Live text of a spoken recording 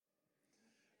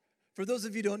For those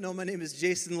of you who don't know, my name is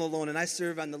Jason Lalone, and I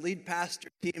serve on the lead pastor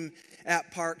team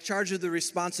at Park, charged with the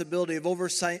responsibility of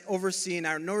overseeing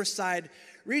our north side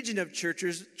region of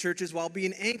churches while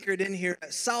being anchored in here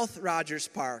at South Rogers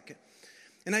Park.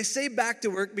 And I say back to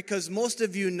work because most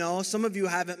of you know, some of you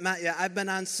haven't met yet, I've been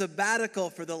on sabbatical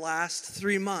for the last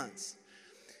 3 months.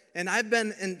 And I've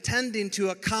been intending to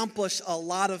accomplish a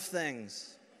lot of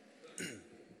things.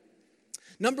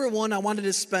 Number one, I wanted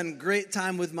to spend great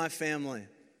time with my family.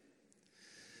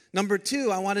 Number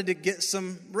two, I wanted to get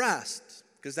some rest,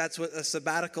 because that's what a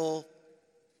sabbatical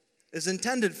is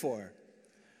intended for.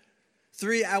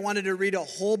 3, I wanted to read a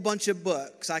whole bunch of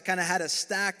books. I kind of had a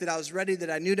stack that I was ready,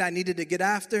 that I knew that I needed to get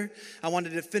after. I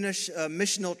wanted to finish a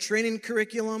missional training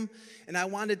curriculum, and I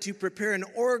wanted to prepare an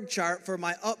org chart for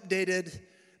my updated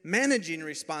managing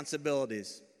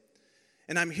responsibilities.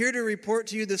 And I'm here to report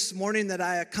to you this morning that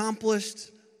I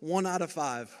accomplished 1 out of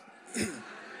 5.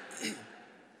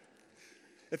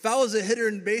 If I was a hitter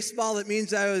in baseball, it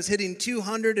means I was hitting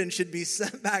 200 and should be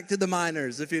sent back to the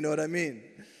minors, if you know what I mean.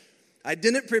 I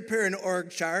didn't prepare an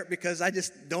org chart because I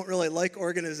just don't really like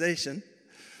organization.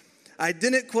 I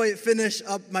didn't quite finish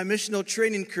up my missional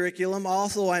training curriculum,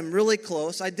 although I'm really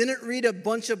close. I didn't read a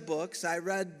bunch of books. I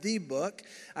read the book.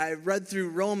 I read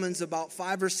through Romans about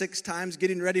 5 or 6 times,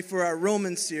 getting ready for our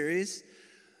Roman series.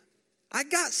 I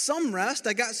got some rest.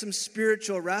 I got some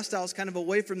spiritual rest. I was kind of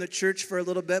away from the church for a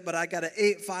little bit, but I got an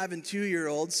 8, 5, and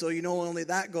 2-year-old, so you know only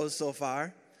that goes so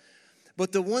far.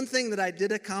 But the one thing that I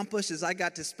did accomplish is I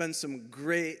got to spend some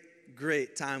great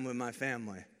time with my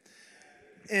family.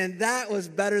 And that was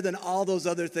better than all those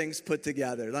other things put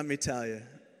together, let me tell you.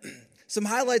 Some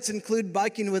highlights include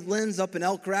biking with Linz up in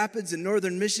Elk Rapids in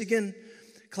northern Michigan,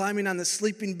 climbing on the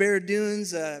Sleeping Bear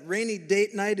Dunes, a rainy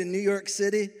date night in New York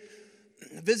City,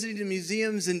 visiting the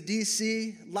museums in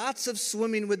D.C., lots of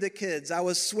swimming with the kids. I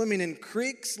was swimming in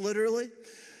creeks, literally,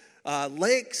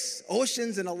 lakes,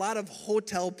 oceans, and a lot of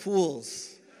hotel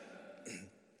pools.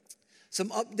 Some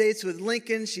updates with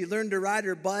Lincoln. She learned to ride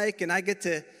her bike, and I get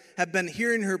to have been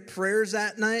hearing her prayers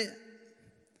at night.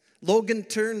 Logan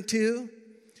turned 2.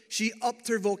 She upped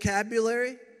her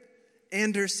vocabulary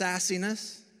and her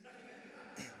sassiness.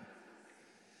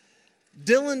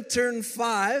 Dylan turned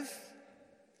 5.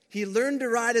 He learned to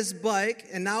ride his bike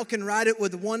and now can ride it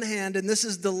with one hand, and this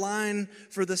is the line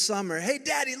for the summer. Hey,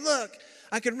 Daddy, look,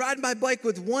 I can ride my bike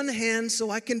with one hand so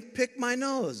I can pick my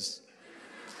nose.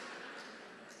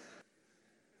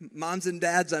 Moms and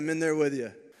dads, I'm in there with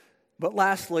you. But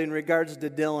lastly, in regards to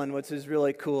Dylan, which is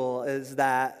really cool, is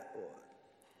that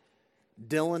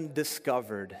Dylan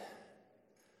discovered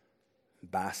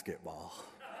basketball.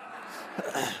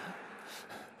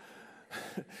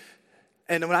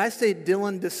 And when I say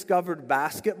Dylan discovered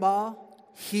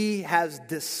basketball, he has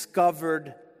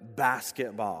discovered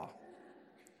basketball.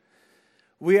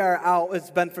 We are out, it's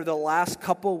been for the last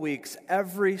couple weeks,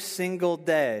 every single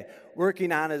day,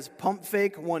 working on his pump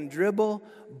fake, one dribble,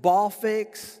 ball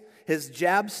fakes, his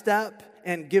jab step,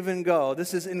 and give and go.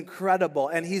 This is incredible.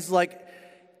 And he's like,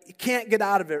 you can't get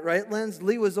out of it, right, Linz?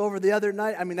 Lee was over the other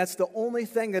night. I mean, that's the only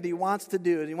thing that he wants to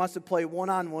do. He wants to play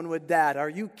one-on-one with Dad. Are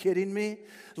you kidding me?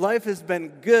 Life has been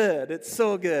good. It's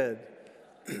so good.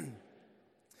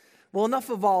 Well,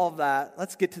 enough of all of that.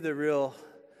 Let's get to the real,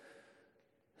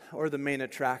 or the main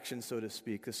attraction, so to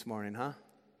speak, this morning, huh?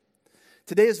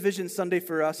 Today is Vision Sunday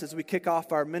for us as we kick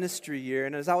off our ministry year.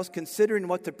 And as I was considering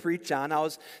what to preach on, I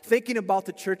was thinking about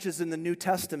the churches in the New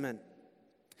Testament.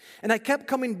 And I kept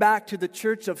coming back to the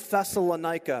church of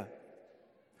Thessalonica.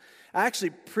 I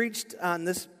actually preached on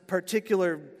this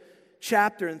particular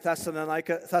chapter in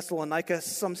Thessalonica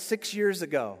some 6 years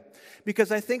ago,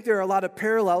 because I think there are a lot of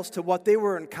parallels to what they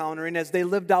were encountering as they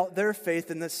lived out their faith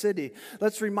in this city.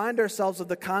 Let's remind ourselves of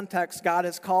the context God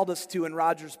has called us to in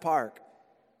Rogers Park.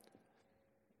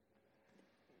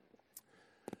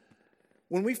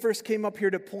 When we first came up here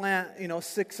to plant,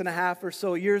 6.5 or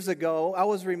so years ago, I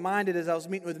was reminded as I was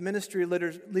meeting with ministry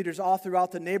leaders all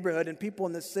throughout the neighborhood and people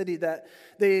in the city that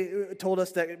they told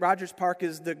us that Rogers Park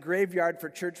is the graveyard for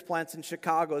church plants in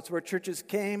Chicago. It's where churches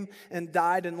came and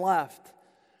died and left.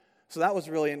 So that was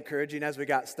really encouraging as we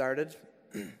got started.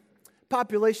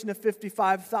 Population of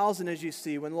 55,000, as you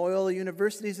see. When Loyola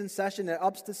University's in session, it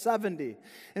ups to 70.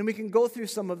 And we can go through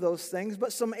some of those things,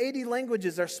 but some 80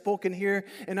 languages are spoken here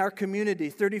in our community.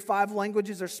 35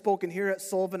 languages are spoken here at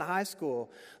Sullivan High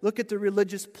School. Look at the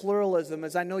religious pluralism,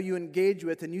 as I know you engage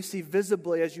with and you see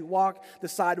visibly as you walk the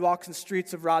sidewalks and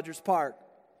streets of Rogers Park.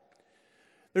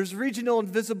 There's regional and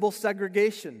visible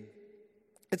segregation.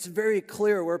 It's very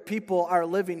clear where people are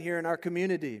living here in our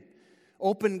community.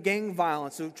 Open gang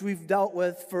violence, which we've dealt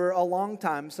with for a long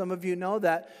time. Some of you know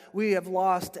that we have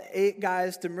lost 8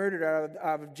 guys to murder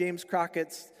out of James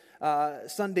Crockett's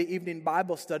Sunday evening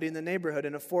Bible study in the neighborhood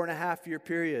in a 4.5-year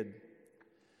period.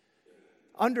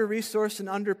 Under-resourced and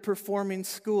underperforming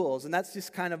schools, and that's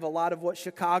just kind of a lot of what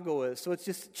Chicago is. So it's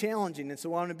just challenging, and so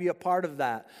we want to be a part of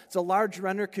that. It's a large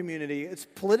renter community. It's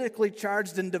politically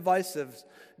charged and divisive.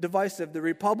 The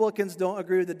Republicans don't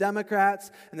agree with the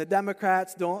Democrats, and the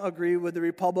Democrats don't agree with the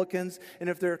Republicans. And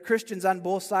if there are Christians on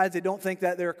both sides, they don't think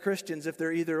that they're Christians if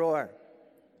they're either or.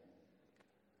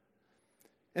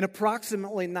 And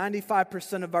approximately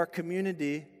 95% of our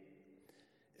community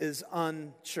is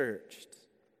unchurched.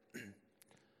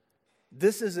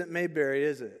 This isn't Mayberry,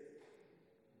 is it?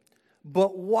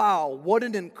 But wow, what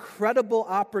an incredible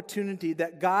opportunity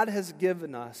that God has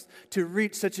given us to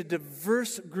reach such a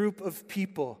diverse group of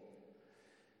people.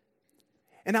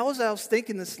 And I was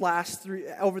thinking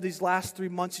over these last 3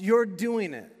 months, you're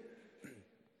doing it.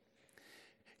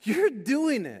 You're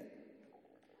doing it.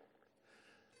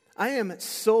 I am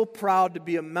so proud to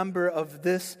be a member of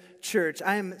this church.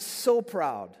 I am so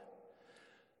proud.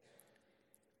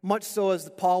 Much so as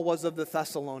Paul was of the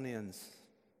Thessalonians.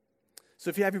 So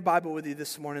if you have your Bible with you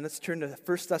this morning, let's turn to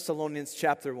 1 Thessalonians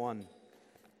chapter 1.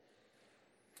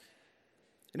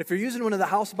 And if you're using one of the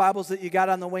house Bibles that you got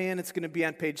on the way in, it's going to be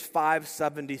on page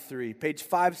 573. Page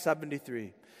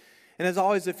 573. And as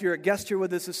always, if you're a guest here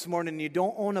with us this morning and you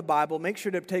don't own a Bible, make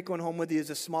sure to take one home with you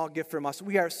as a small gift from us.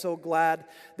 We are so glad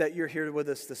that you're here with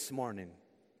us this morning.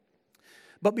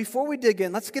 But before we dig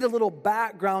in, let's get a little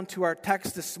background to our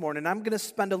text this morning. I'm going to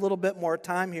spend a little bit more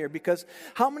time here because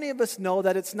how many of us know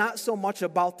that it's not so much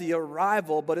about the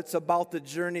arrival, but it's about the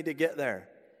journey to get there?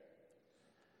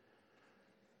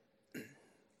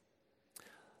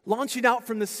 Launching out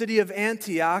from the city of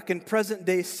Antioch in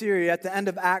present-day Syria at the end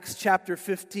of Acts chapter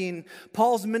 15,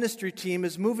 Paul's ministry team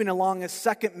is moving along a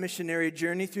second missionary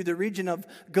journey through the region of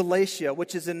Galatia,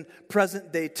 which is in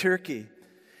present-day Turkey.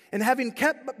 And having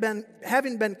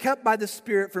been kept by the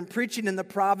Spirit from preaching in the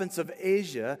province of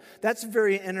Asia, that's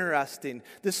very interesting.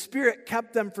 The Spirit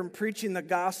kept them from preaching the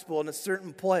gospel in a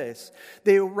certain place.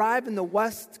 They arrive in the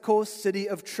west coast city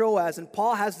of Troas, and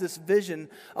Paul has this vision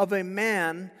of a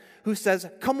man who says,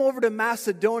 "Come over to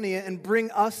Macedonia and bring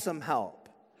us some help,"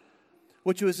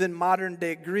 which was in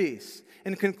modern-day Greece.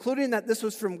 And concluding that this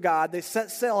was from God, they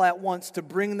set sail at once to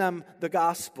bring them the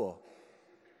gospel.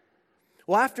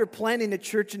 Well, after planning a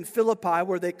church in Philippi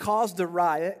where they caused a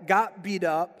riot, got beat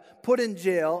up, put in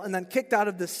jail, and then kicked out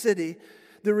of the city,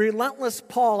 the relentless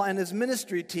Paul and his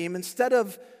ministry team, instead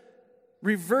of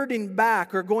reverting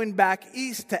back or going back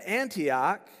east to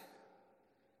Antioch,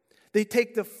 they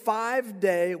take the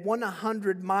 5-day,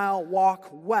 100-mile walk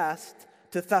west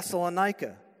to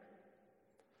Thessalonica.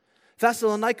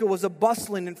 Thessalonica was a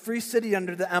bustling and free city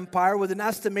under the empire with an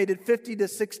estimated 50 to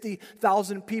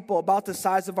 60,000 people, about the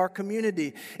size of our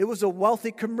community. It was a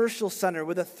wealthy commercial center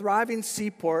with a thriving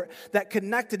seaport that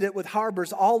connected it with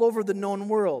harbors all over the known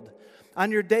world.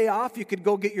 On your day off, you could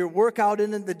go get your workout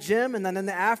in at the gym, and then in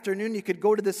the afternoon, you could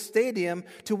go to the stadium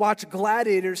to watch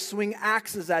gladiators swing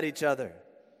axes at each other.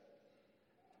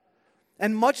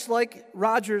 And much like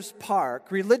Rogers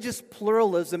Park, religious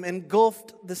pluralism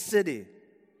engulfed the city.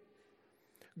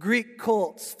 Greek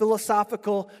cults,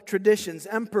 philosophical traditions,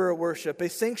 emperor worship, a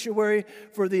sanctuary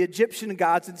for the Egyptian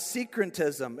gods, and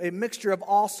syncretism, a mixture of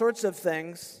all sorts of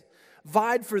things,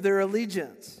 vied for their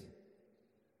allegiance.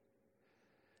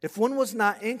 If one was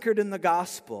not anchored in the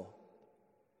gospel,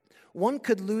 one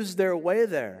could lose their way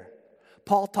there.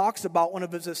 Paul talks about one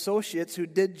of his associates who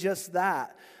did just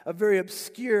that. A very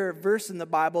obscure verse in the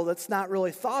Bible that's not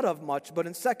really thought of much, but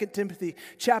in 2 Timothy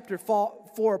chapter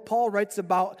 4, Paul writes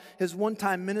about his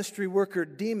one-time ministry worker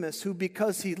Demas, who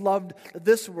because he loved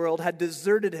this world had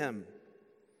deserted him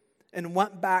and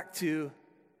went back to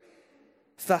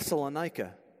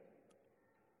Thessalonica.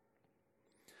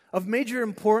 Of major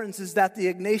importance is that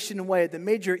the Ignatian Way, the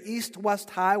major east-west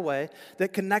highway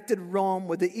that connected Rome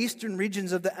with the eastern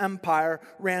regions of the empire,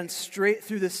 ran straight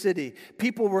through the city.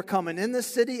 People were coming in the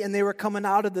city and they were coming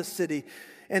out of the city.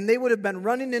 And they would have been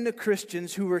running into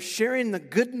Christians who were sharing the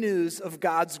good news of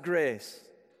God's grace.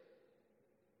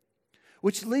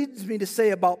 Which leads me to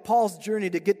say about Paul's journey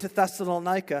to get to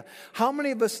Thessalonica, how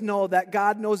many of us know that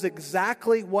God knows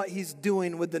exactly what he's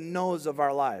doing with the no's of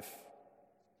our life?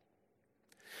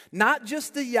 Not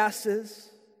just the yeses,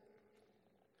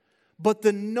 but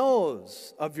the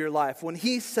no's of your life when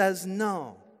he says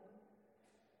no.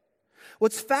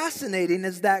 What's fascinating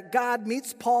is that God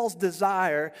meets Paul's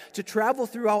desire to travel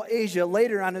throughout Asia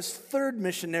later on his third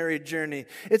missionary journey.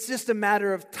 It's just a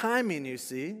matter of timing, you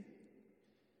see.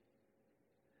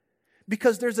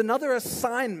 Because there's another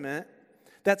assignment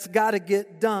that's got to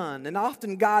get done. And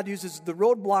often God uses the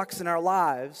roadblocks in our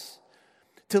lives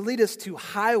to lead us to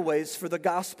highways for the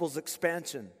gospel's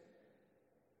expansion.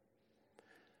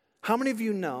 How many of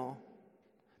you know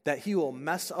that He will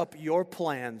mess up your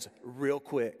plans real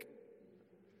quick?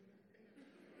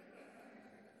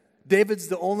 David's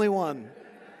the only one.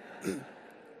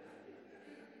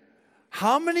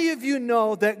 How many of you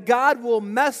know that God will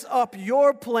mess up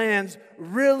your plans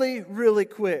really, really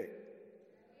quick?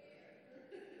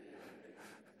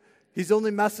 He's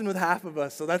only messing with half of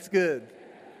us, so that's good.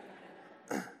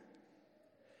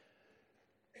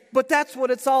 But that's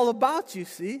what it's all about, you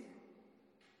see.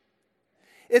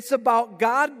 It's about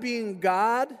God being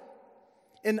God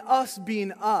and us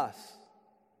being us.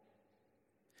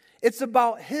 It's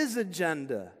about His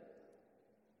agenda.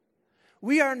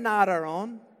 We are not our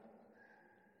own.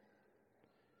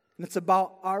 And it's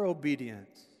about our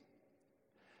obedience.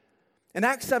 In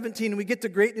Acts 17, we get the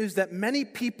great news that many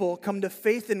people come to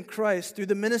faith in Christ through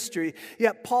the ministry,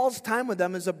 yet Paul's time with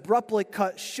them is abruptly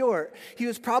cut short. He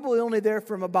was probably only there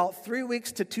from about 3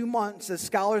 weeks to 2 months, as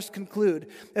scholars conclude,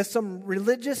 as some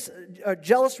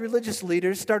jealous religious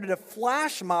leaders started a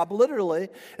flash mob, literally,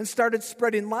 and started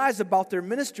spreading lies about their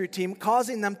ministry team,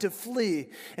 causing them to flee.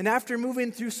 And after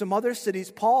moving through some other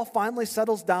cities, Paul finally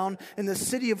settles down in the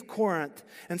city of Corinth.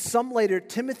 And some later,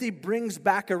 Timothy brings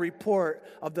back a report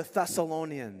of the Thessalonians.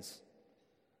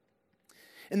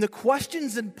 And the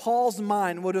questions in Paul's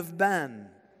mind would have been,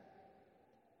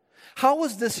 how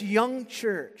was this young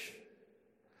church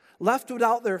left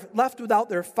without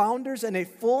their founders and a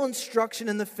full instruction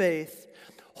in the faith,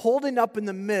 holding up in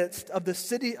the midst of a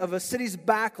city's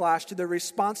backlash to their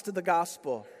response to the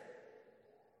gospel?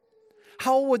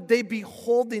 How would they be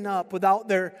holding up without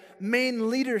their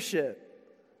main leadership?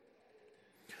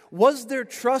 Was their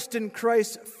trust in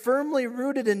Christ firmly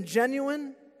rooted and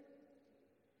genuine?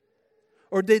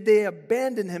 Or did they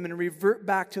abandon Him and revert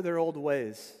back to their old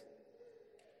ways?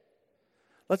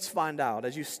 Let's find out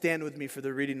as you stand with me for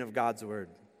the reading of God's Word.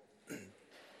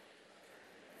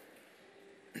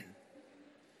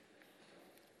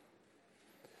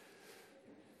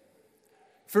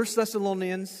 1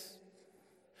 Thessalonians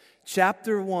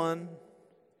chapter 1,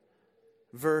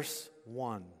 verse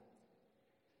 1.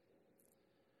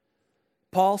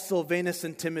 Paul, Silvanus,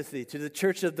 and Timothy, to the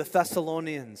church of the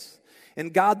Thessalonians,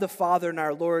 and God the Father and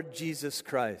our Lord Jesus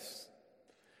Christ,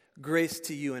 grace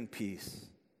to you and peace.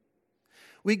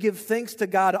 We give thanks to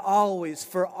God always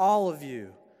for all of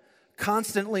you,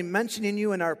 constantly mentioning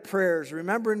you in our prayers,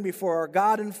 remembering before our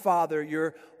God and Father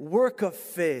your work of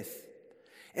faith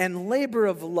and labor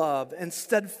of love and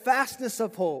steadfastness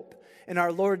of hope in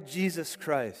our Lord Jesus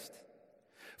Christ.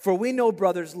 For we know,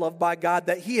 brothers loved by God,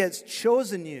 that He has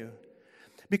chosen you,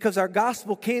 because our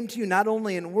gospel came to you not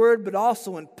only in word, but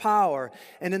also in power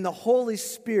and in the Holy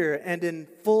Spirit and in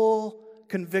full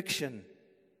conviction.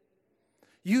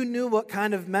 You knew what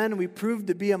kind of men we proved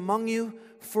to be among you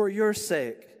for your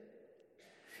sake.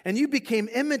 And you became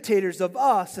imitators of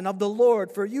us and of the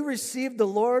Lord, for you received the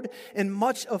Lord in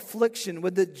much affliction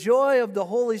with the joy of the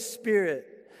Holy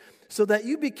Spirit, so that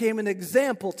you became an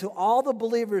example to all the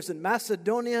believers in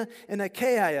Macedonia and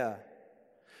Achaia.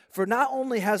 For not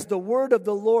only has the word of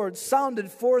the Lord sounded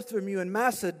forth from you in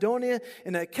Macedonia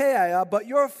and Achaia, but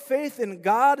your faith in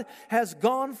God has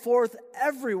gone forth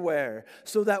everywhere,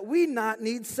 so that we not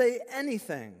need say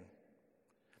anything.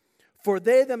 For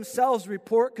they themselves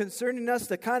report concerning us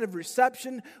the kind of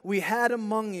reception we had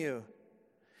among you,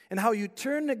 and how you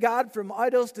turned to God from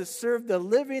idols to serve the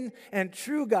living and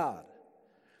true God,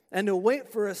 and to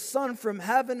wait for a Son from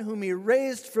heaven whom He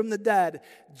raised from the dead,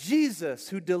 Jesus,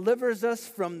 who delivers us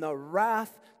from the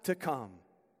wrath to come.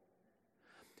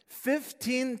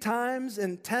 15 times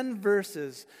in 10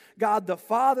 verses, God the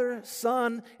Father,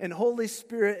 Son, and Holy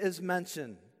Spirit is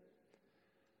mentioned.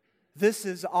 This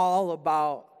is all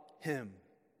about Him.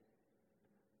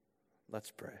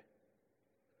 Let's pray.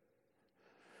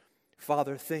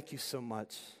 Father, thank you so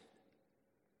much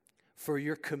for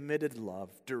your committed love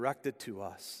directed to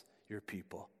us, your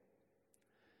people.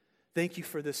 Thank you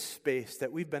for this space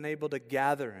that we've been able to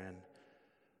gather in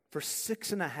for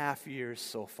 6.5 years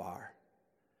so far.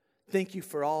 Thank you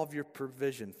for all of your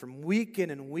provision. From week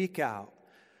in and week out,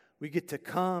 we get to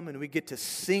come and we get to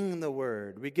sing the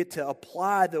word. We get to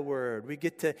apply the word. We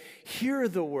get to hear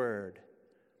the word,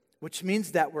 which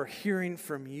means that we're hearing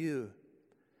from you.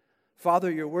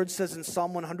 Father, your word says in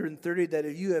Psalm 130 that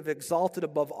you have exalted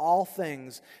above all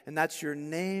things, and that's your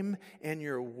name and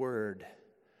your word.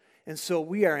 And so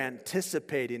we are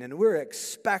anticipating and we're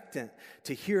expectant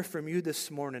to hear from you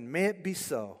this morning. May it be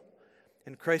so.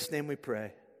 In Christ's name we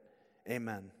pray.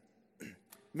 Amen.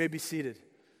 You may be seated.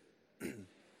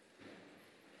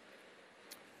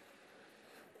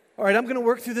 All right, I'm going to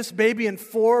work through this baby in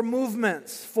 4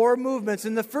 movements. 4 movements.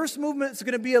 And the first movement is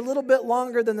going to be a little bit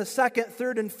longer than the second,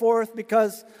 third, and fourth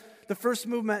because the first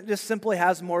movement just simply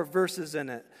has more verses in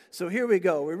it. So here we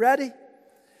go. We ready?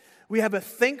 We have a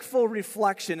thankful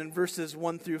reflection in verses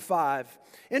 1 through 5.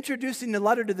 Introducing the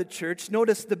letter to the church,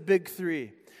 notice the big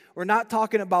 3. We're not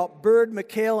talking about Bird,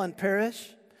 McHale, and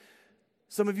Parrish.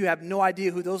 Some of you have no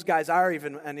idea who those guys are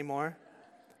even anymore.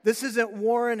 This isn't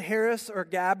Warren, Harris, or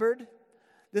Gabbard.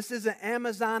 This isn't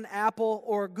Amazon, Apple,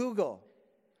 or Google,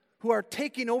 who are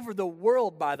taking over the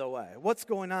world, by the way. What's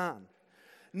going on?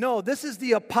 No, this is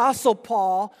the Apostle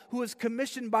Paul, who is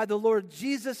commissioned by the Lord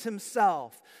Jesus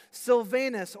himself.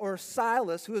 Silvanus, or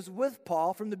Silas, who is with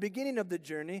Paul from the beginning of the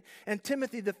journey, and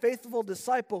Timothy, the faithful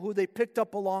disciple, who they picked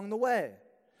up along the way.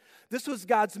 This was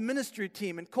God's ministry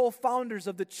team and co-founders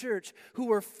of the church who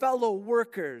were fellow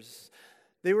workers.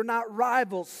 They were not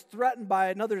rivals threatened by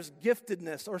another's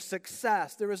giftedness or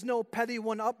success. There was no petty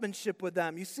one-upmanship with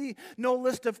them. You see no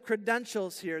list of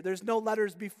credentials here. There's no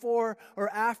letters before or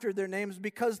after their names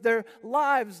because their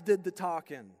lives did the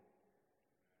talking.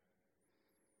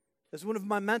 As one of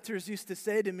my mentors used to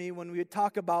say to me when we would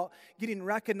talk about getting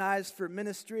recognized for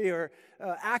ministry or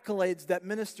accolades that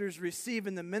ministers receive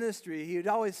in the ministry, he would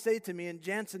always say to me, and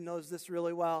Jansen knows this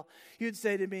really well, he would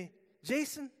say to me,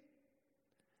 Jason,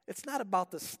 it's not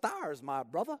about the stars, my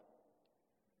brother.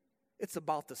 It's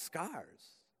about the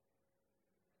scars.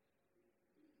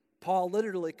 Paul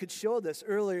literally could show this.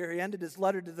 Earlier, he ended his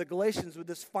letter to the Galatians with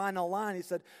this final line. He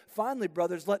said, finally,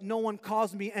 brothers, let no one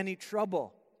cause me any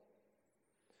trouble.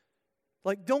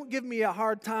 Like, don't give me a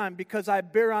hard time because I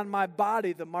bear on my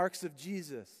body the marks of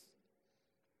Jesus.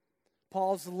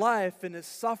 Paul's life and his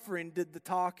suffering did the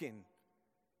talking.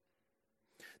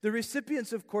 The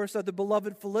recipients, of course, are the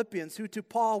beloved Philippians, who to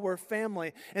Paul were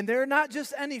family. And they're not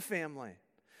just any family.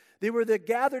 They were the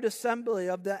gathered assembly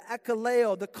of the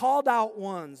ekaleo, the called out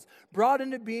ones, brought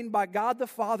into being by God the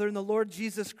Father and the Lord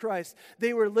Jesus Christ.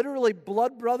 They were literally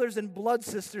blood brothers and blood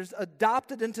sisters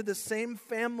adopted into the same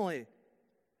family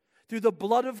through the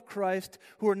blood of Christ,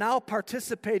 who are now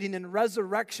participating in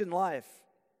resurrection life.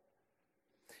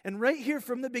 And right here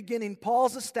from the beginning,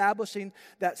 Paul's establishing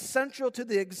that central to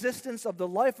the existence of the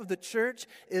life of the church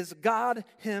is God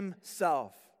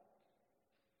himself.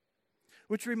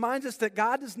 Which reminds us that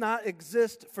God does not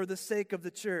exist for the sake of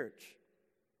the church.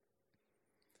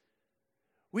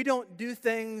 We don't do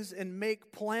things and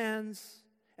make plans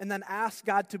and then ask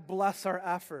God to bless our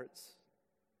efforts.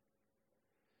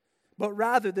 But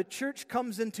rather, the church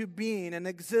comes into being and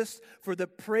exists for the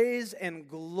praise and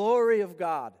glory of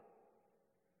God,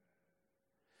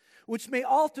 which may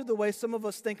alter the way some of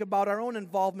us think about our own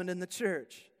involvement in the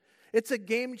church. It's a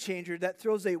game changer that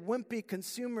throws a wimpy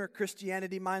consumer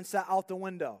Christianity mindset out the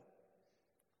window.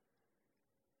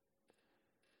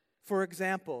 For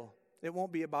example, it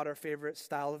won't be about our favorite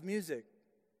style of music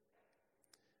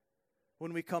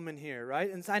when we come in here,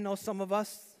 right? And I know some of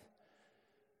us,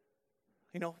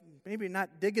 maybe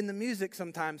not digging the music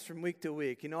sometimes from week to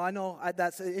week. I know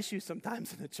that's an issue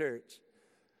sometimes in the church.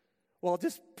 Well,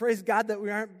 just praise God that we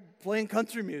aren't playing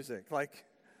country music.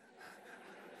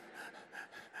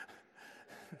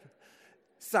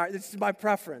 Sorry, this is my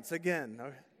preference again.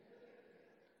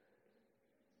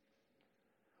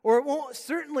 Or it won't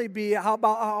certainly be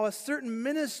about how a certain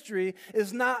ministry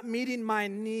is not meeting my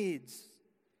needs.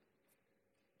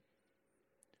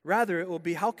 Rather, it will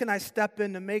be, how can I step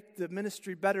in to make the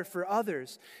ministry better for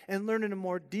others and learn in a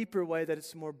more deeper way that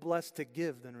it's more blessed to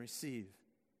give than receive?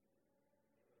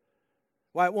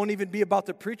 Why, it won't even be about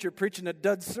the preacher preaching a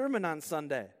dud sermon on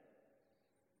Sunday.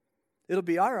 It'll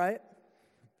be, all right,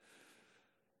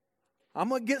 I'm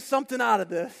going to get something out of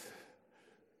this.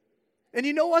 And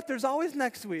you know what? There's always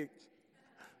next week.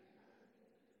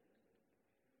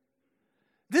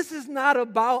 This is not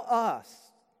about us.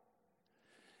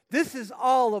 This is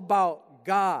all about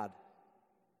God.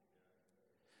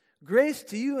 Grace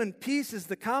to you and peace is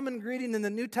the common greeting in the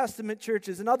New Testament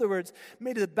churches. In other words,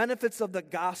 may the benefits of the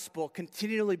gospel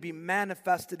continually be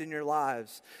manifested in your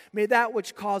lives. May that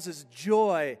which causes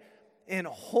joy and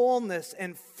wholeness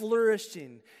and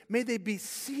flourishing, may they be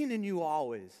seen in you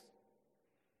always.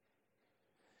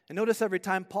 And notice every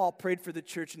time Paul prayed for the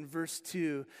church in verse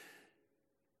 2,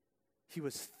 he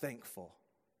was thankful.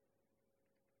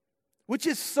 Which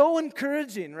is so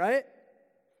encouraging, right?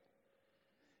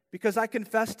 Because I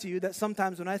confess to you that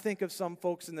sometimes when I think of some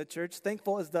folks in the church,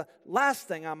 thankful is the last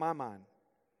thing on my mind.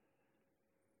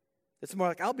 It's more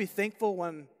like I'll be thankful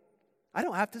when I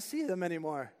don't have to see them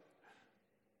anymore.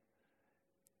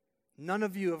 None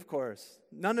of you, of course.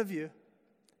 None of you.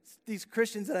 these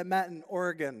Christians that I met in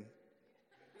Oregon.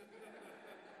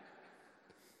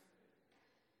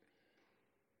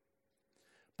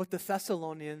 But the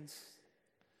Thessalonians,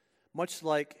 much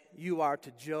like you are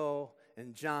to Joe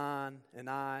and John and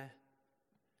I,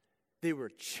 they were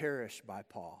cherished by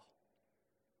Paul.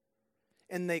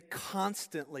 And they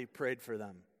constantly prayed for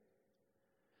them.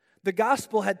 The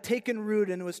gospel had taken root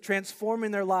and was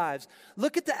transforming their lives.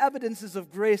 Look at the evidences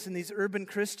of grace in these urban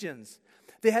Christians.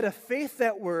 They had a faith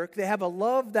that worked, they have a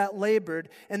love that labored,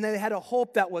 and they had a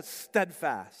hope that was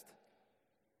steadfast.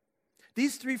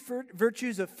 These three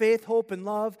virtues of faith, hope, and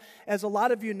love, as a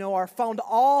lot of you know, are found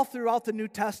all throughout the New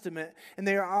Testament, and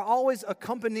they are always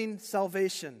accompanying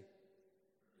salvation.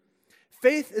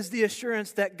 Faith is the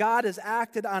assurance that God has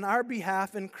acted on our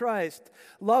behalf in Christ.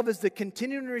 Love is the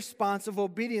continuing response of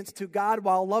obedience to God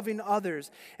while loving others.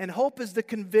 And hope is the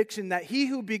conviction that He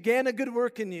who began a good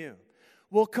work in you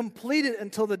will complete it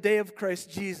until the day of Christ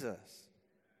Jesus.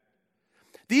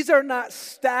 These are not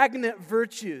stagnant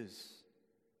virtues.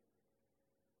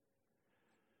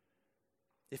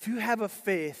 If you have a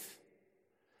faith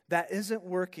that isn't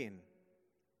working,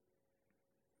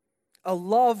 a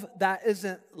love that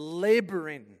isn't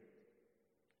laboring,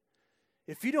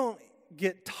 if you don't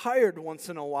get tired once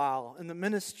in a while in the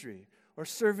ministry or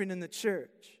serving in the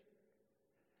church,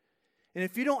 and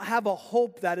if you don't have a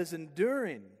hope that is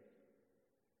enduring,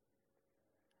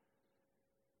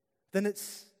 then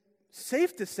it's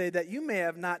safe to say that you may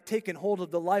have not taken hold of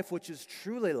the life which is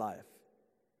truly life.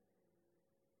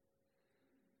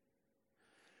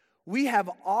 We have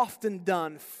often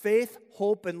done faith,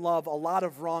 hope, and love a lot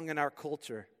of wrong in our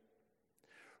culture,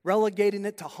 relegating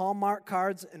it to Hallmark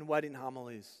cards and wedding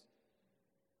homilies.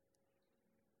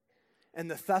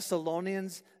 And the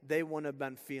Thessalonians, they wouldn't have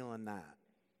been feeling that.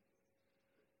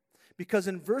 Because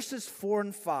in verses 4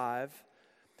 and 5,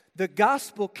 the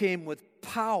gospel came with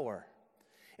power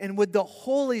and with the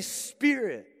Holy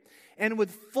Spirit and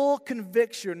with full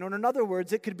conviction. Or in other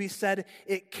words, it could be said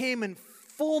it came in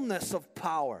fullness of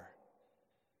power.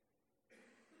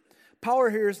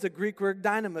 Power here is the Greek word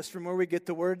dynamis, from where we get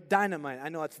the word dynamite. I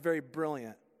know it's very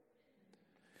brilliant.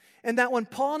 And that when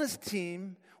Paul and his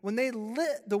team, when they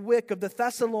lit the wick of the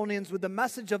Thessalonians with the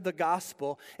message of the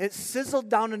gospel, it sizzled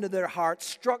down into their hearts,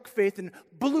 struck faith, and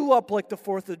blew up like the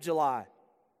 4th of July.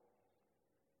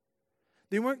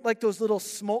 They weren't like those little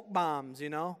smoke bombs,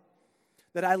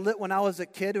 that I lit when I was a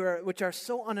kid, which are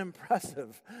so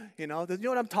unimpressive. You know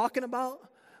what I'm talking about?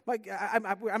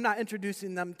 I'm not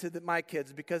introducing them to my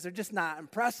kids because they're just not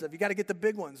impressive. You got to get the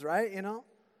big ones, right?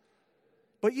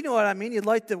 But you know what I mean. You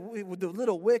light the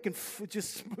little wick and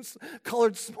just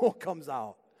colored smoke comes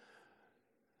out.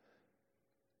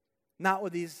 Not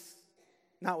with these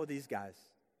guys.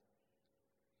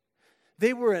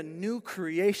 They were a new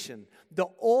creation. The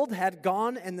old had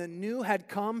gone and the new had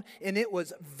come, and it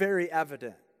was very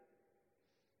evident.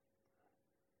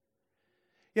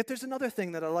 Yet there's another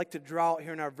thing that I'd like to draw out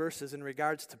here in our verses in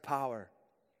regards to power.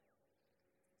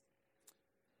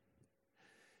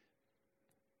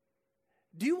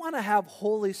 Do you want to have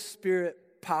Holy Spirit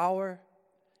power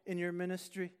in your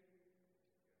ministry?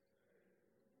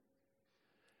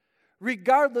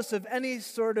 Regardless of any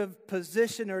sort of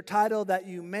position or title that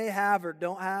you may have or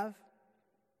don't have?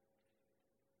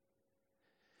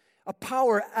 A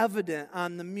power evident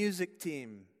on the music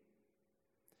team,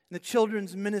 the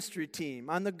children's ministry team,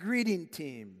 on the greeting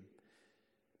team.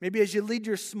 Maybe as you lead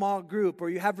your small group, or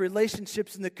you have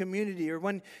relationships in the community, or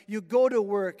when you go to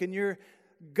work and you're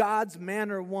God's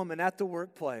man or woman at the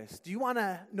workplace. Do you want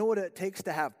to know what it takes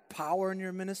to have power in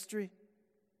your ministry?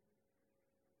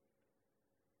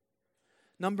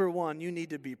 Number one, you need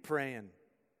to be praying.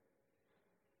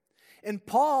 And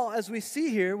Paul, as we see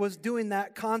here, was doing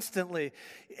that constantly.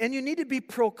 And you need to be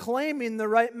proclaiming the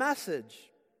right message.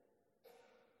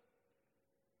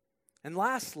 And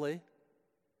lastly,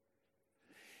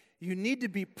 you need to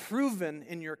be proven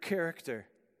in your character.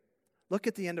 Look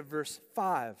at the end of verse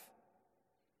 5.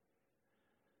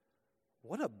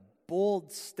 What a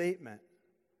bold statement.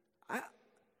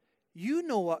 You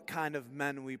know what kind of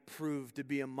men we prove to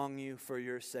be among you for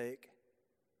your sake.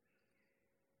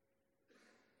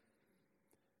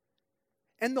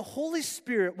 And the Holy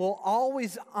Spirit will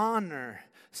always honor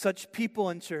such people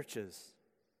in churches.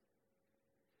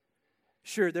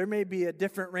 Sure, there may be a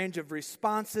different range of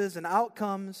responses and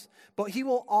outcomes, but He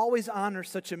will always honor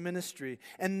such a ministry.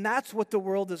 And that's what the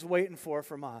world is waiting for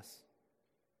from us.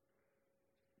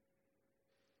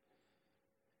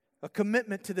 A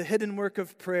commitment to the hidden work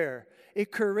of prayer, a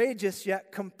courageous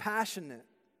yet compassionate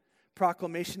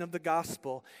proclamation of the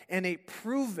gospel, and a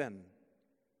proven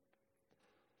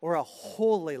or a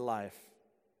holy life.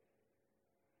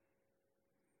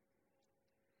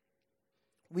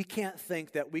 We can't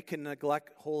think that we can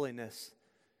neglect holiness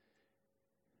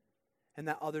and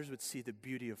that others would see the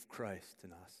beauty of Christ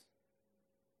in us.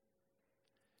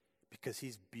 Because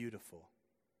he's beautiful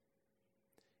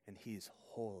and he's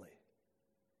holy.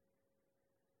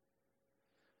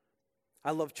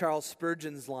 I love Charles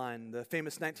Spurgeon's line, the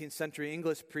famous 19th century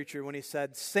English preacher, when he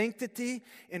said, "Sanctity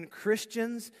in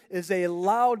Christians is a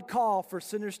loud call for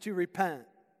sinners to repent.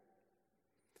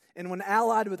 And when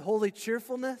allied with holy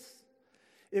cheerfulness,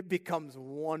 it becomes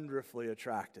wonderfully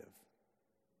attractive."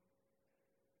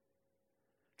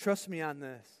 Trust me on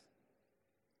this.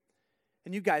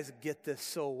 And you guys get this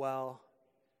so well.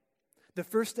 The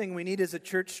first thing we need as a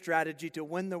church strategy to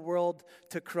win the world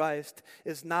to Christ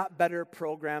is not better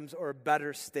programs or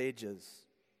better stages.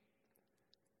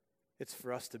 It's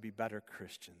for us to be better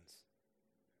Christians.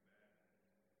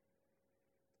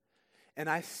 And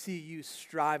I see you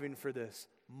striving for this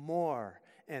more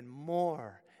and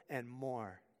more and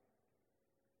more.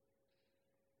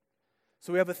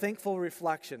 So we have a thankful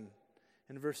reflection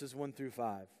in verses 1 through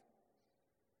 5.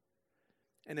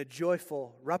 And a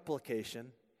joyful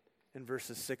replication in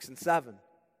verses 6 and 7. And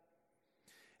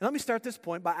let me start this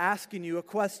point by asking you a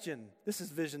question. This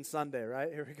is Vision Sunday,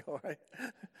 right? Here we go, right?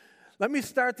 Let me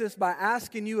start this by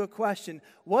asking you a question.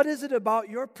 What is it about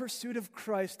your pursuit of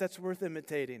Christ that's worth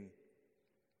imitating?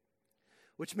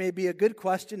 Which may be a good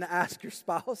question to ask your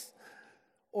spouse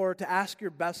or to ask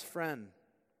your best friend.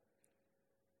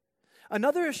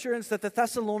 Another assurance that the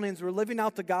Thessalonians were living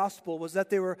out the gospel was that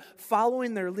they were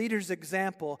following their leader's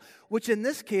example, which in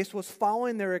this case was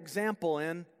following their example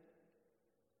in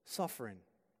suffering.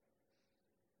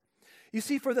 You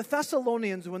see, for the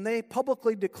Thessalonians, when they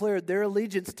publicly declared their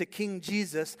allegiance to King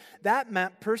Jesus, that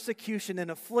meant persecution and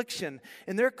affliction.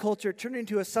 In their culture, turning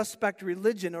to a suspect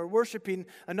religion or worshiping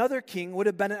another king would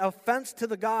have been an offense to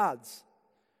the gods.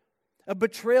 A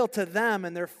betrayal to them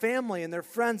and their family and their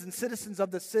friends and citizens of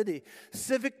the city.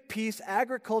 Civic peace,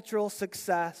 agricultural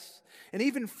success, and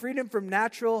even freedom from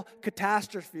natural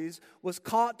catastrophes was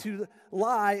caught to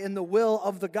lie in the will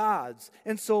of the gods.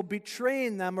 And so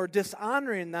betraying them or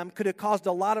dishonoring them could have caused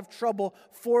a lot of trouble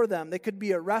for them. They could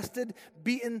be arrested,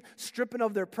 beaten, stripping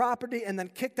of their property, and then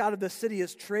kicked out of the city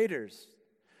as traitors.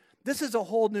 This is a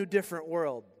whole new different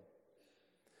world.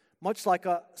 Much like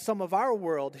some of our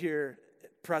world here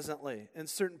presently in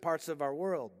certain parts of our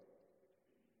world.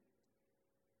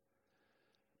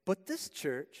 But this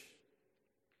church,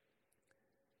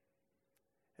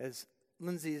 as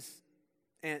Lindsay's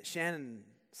Aunt Shannon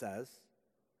says,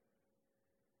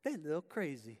 they're a little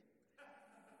crazy.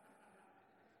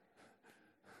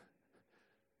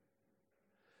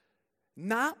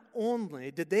 Not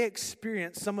only did they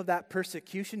experience some of that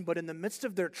persecution, but in the midst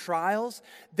of their trials,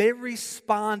 they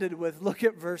responded with, look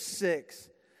at verse 6.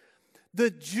 The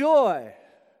joy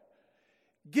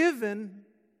given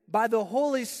by the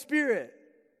Holy Spirit.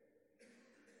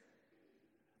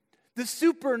 The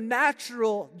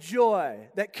supernatural joy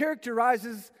that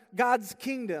characterizes God's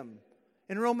kingdom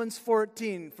in Romans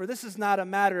 14. For this is not a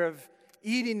matter of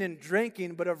eating and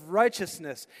drinking, but of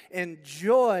righteousness and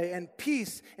joy and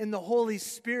peace in the Holy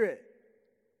Spirit.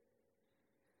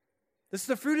 This is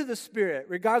the fruit of the Spirit,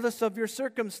 regardless of your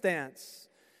circumstance.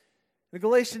 In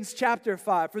Galatians chapter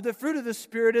 5, for the fruit of the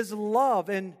Spirit is love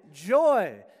and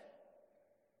joy,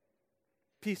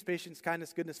 peace, patience,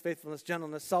 kindness, goodness, faithfulness,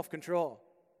 gentleness, self-control.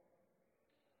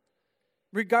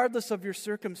 Regardless of your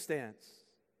circumstance.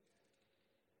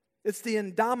 It's the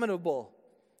indomitable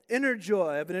inner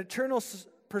joy of an eternal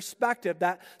perspective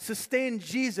that sustained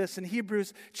Jesus in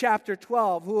Hebrews chapter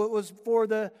 12, who it was before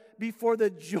the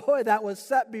joy that was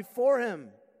set before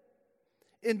him.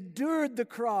 Endured the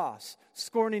cross,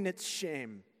 scorning its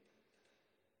shame.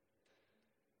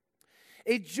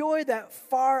 A joy that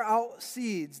far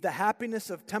outseeds the happiness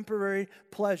of temporary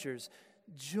pleasures.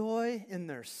 Joy in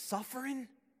their suffering.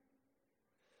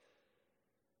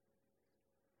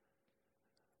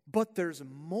 But there's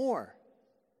more.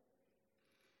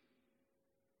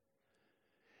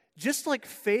 Just like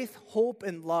faith, hope,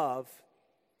 and love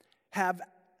have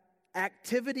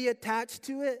activity attached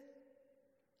to it,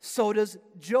 so does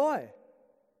joy.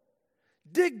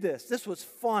 Dig this. This was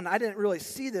fun. I didn't really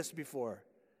see this before.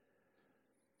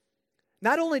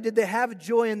 Not only did they have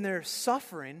joy in their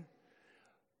suffering,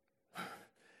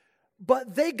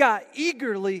 but they got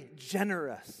eagerly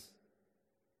generous.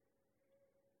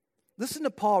 Listen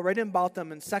to Paul writing about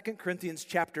them in 2 Corinthians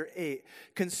chapter 8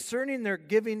 concerning their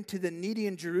giving to the needy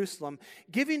in Jerusalem,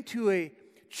 giving to a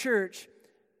church,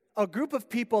 a group of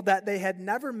people that they had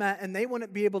never met, and they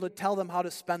wouldn't be able to tell them how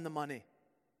to spend the money.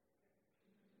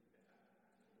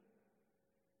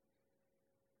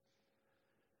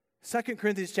 2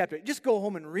 Corinthians chapter 8. Just go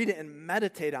home and read it and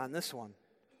meditate on this one.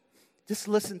 Just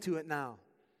listen to it now.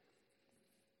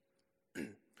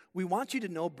 We want you to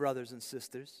know, brothers and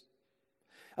sisters,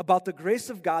 about the grace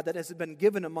of God that has been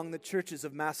given among the churches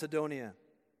of Macedonia.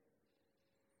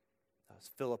 That was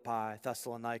Philippi,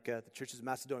 Thessalonica, the churches of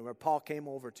Macedonia, where Paul came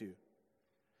over to.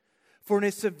 For in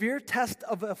a severe test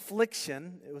of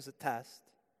affliction, it was a test,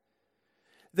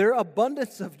 their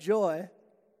abundance of joy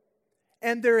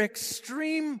and their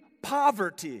extreme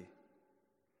poverty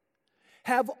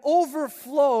have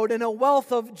overflowed in a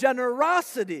wealth of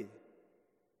generosity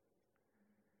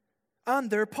on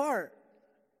their part.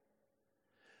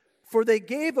 For they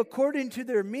gave according to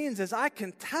their means, as I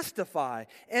can testify,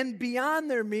 and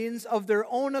beyond their means of their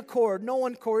own accord. No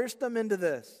one coerced them into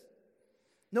this.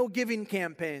 No giving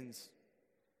campaigns.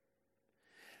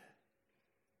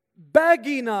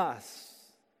 Begging us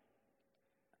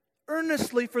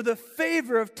earnestly for the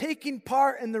favor of taking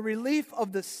part in the relief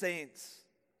of the saints.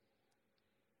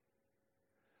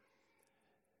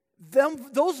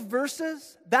 Those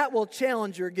verses, that will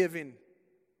challenge your giving.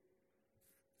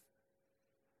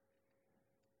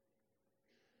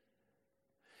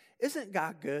 Isn't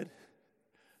God good?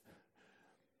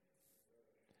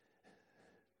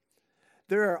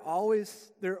 There are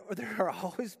always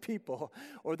people,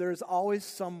 or there's always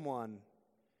someone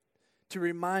to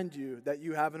remind you that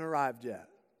you haven't arrived yet.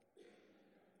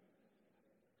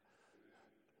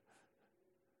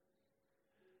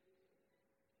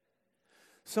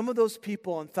 Some of those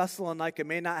people in Thessalonica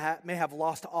may have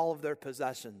lost all of their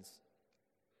possessions,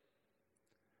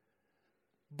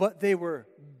 but they were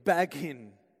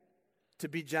begging to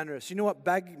be generous. You know what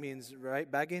beg means, right?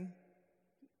 Begging?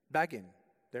 Begging.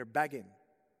 They're begging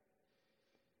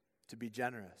to be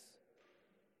generous.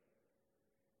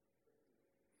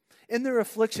 In their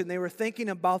affliction, they were thinking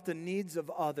about the needs of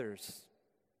others.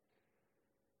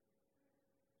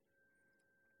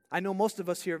 I know most of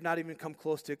us here have not even come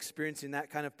close to experiencing that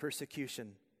kind of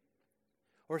persecution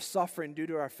or suffering due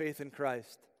to our faith in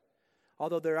Christ.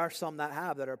 Although there are some that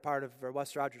are part of our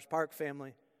West Rogers Park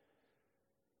family.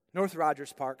 North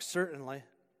Rogers Park, certainly.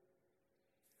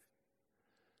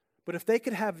 But if they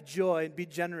could have joy and be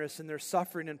generous in their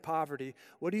suffering and poverty,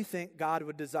 what do you think God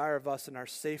would desire of us in our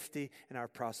safety and our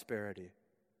prosperity?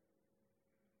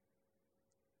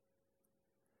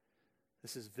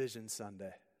 This is Vision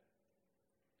Sunday.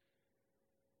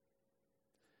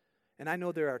 And I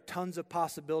know there are tons of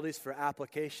possibilities for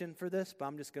application for this, but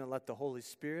I'm just going to let the Holy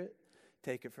Spirit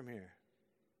take it from here.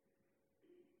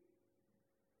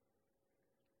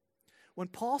 When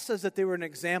Paul says that they were an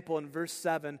example in verse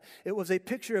 7, it was a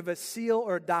picture of a seal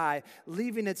or die,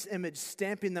 leaving its image,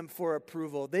 stamping them for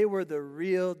approval. They were the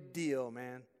real deal,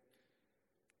 man.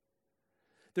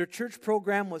 Their church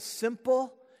program was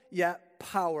simple, yet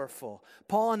powerful.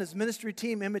 Paul and his ministry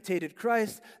team imitated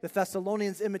Christ. The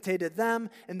Thessalonians imitated them.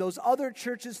 And those other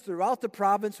churches throughout the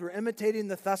province were imitating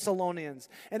the Thessalonians.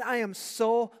 And I am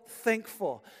so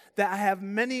thankful that I have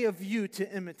many of you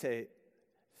to imitate.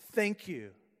 Thank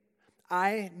you.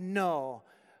 I know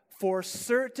for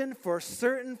certain,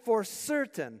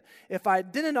 if I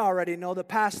didn't already know the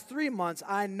past 3 months,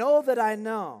 I know that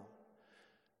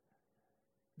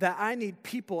I need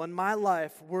people in my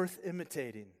life worth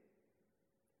imitating.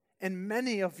 And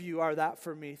many of you are that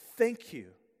for me. Thank you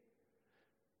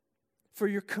for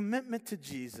your commitment to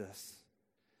Jesus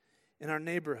in our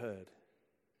neighborhood.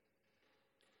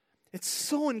 It's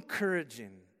so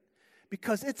encouraging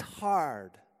because it's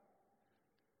hard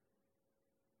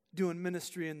doing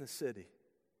ministry in the city.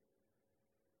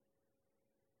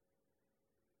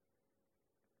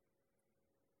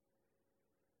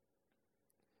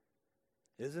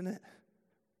 Isn't it?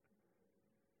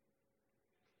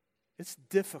 It's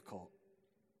difficult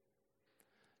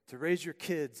to raise your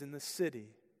kids in the city.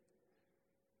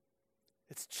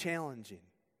 It's challenging.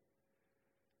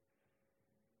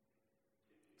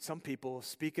 Some people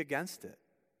speak against it.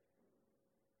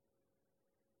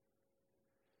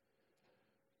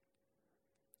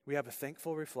 We have a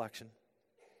thankful reflection,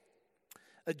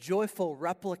 a joyful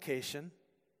replication,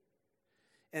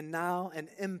 and now an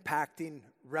impacting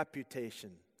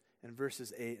reputation in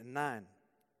verses 8 and 9.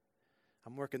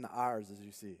 I'm working the R's, as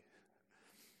you see.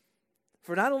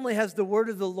 For not only has the word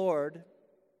of the Lord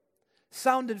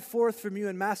sounded forth from you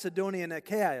in Macedonia and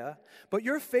Achaia, but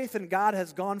your faith in God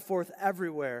has gone forth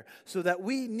everywhere, so that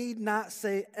we need not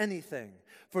say anything.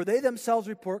 For they themselves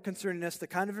report concerning us the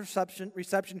kind of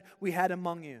reception we had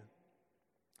among you.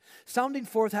 Sounding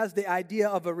forth has the idea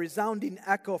of a resounding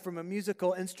echo from a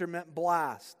musical instrument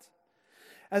blast.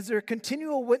 As their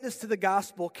continual witness to the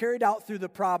gospel carried out through the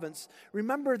province,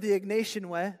 remember the Ignatian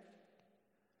Way?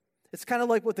 It's kind of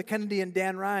like what the Kennedy and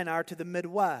Dan Ryan are to the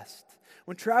Midwest.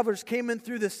 When travelers came in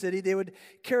through the city, they would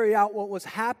carry out what was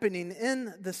happening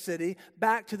in the city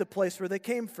back to the place where they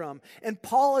came from. And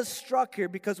Paul is struck here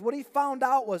because what he found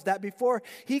out was that before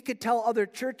he could tell other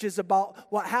churches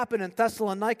about what happened in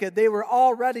Thessalonica, they were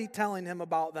already telling him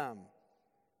about them.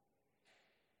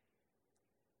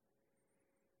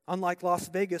 Unlike Las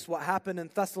Vegas, what happened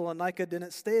in Thessalonica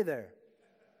didn't stay there.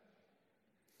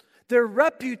 Their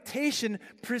reputation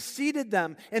preceded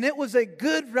them, and it was a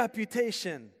good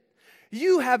reputation.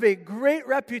 You have a great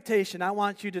reputation. I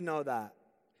want you to know that.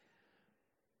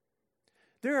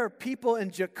 There are people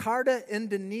in Jakarta,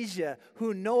 Indonesia,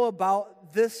 who know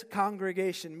about this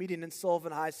congregation meeting in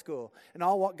Sullivan High School and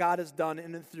all what God has done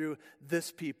in and through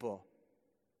this people.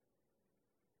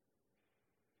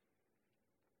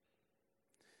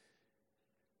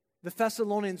 The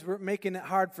Thessalonians were making it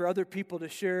hard for other people to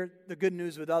share the good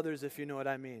news with others, if you know what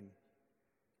I mean.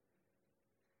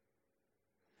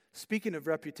 Speaking of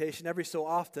reputation, every so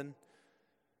often,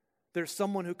 there's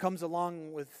someone who comes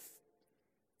along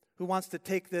who wants to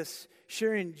take this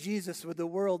sharing Jesus with the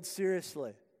world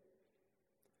seriously.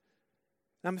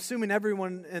 I'm assuming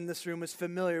everyone in this room is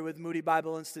familiar with Moody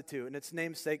Bible Institute and its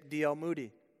namesake, D.L.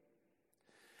 Moody.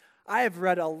 I have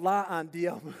read a lot on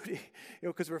D.L. Moody,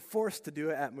 because we're forced to do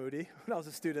it at Moody when I was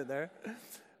a student there.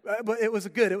 But it was a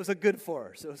good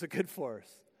force. It was a good force.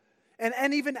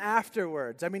 And even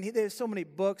afterwards, I mean, there's so many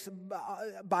books,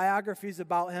 biographies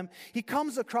about him. He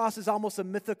comes across as almost a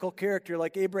mythical character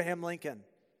like Abraham Lincoln.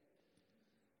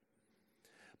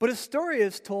 But a story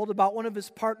is told about one of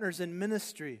his partners in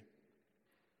ministry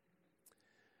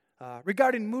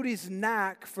regarding Moody's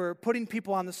knack for putting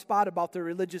people on the spot about their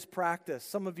religious practice.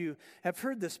 Some of you have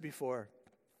heard this before.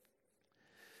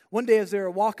 One day as they were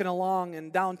walking along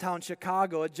in downtown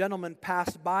Chicago, a gentleman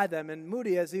passed by them, and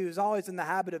Moody, as he was always in the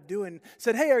habit of doing,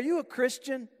 said, "Hey, are you a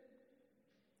Christian?"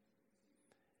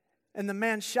 And the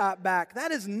man shot back,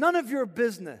 "That is none of your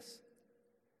business."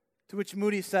 To which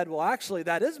Moody said, "Well, actually,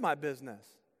 that is my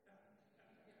business."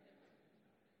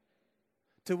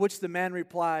 To which the man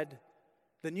replied,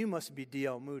 "Then you must be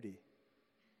D.L. Moody."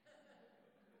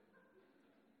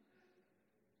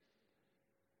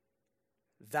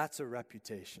 That's a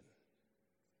reputation.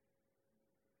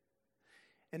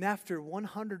 And after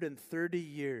 130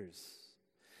 years,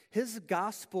 his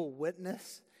gospel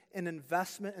witness and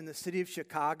investment in the city of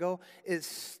Chicago is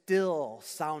still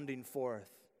sounding forth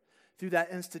through that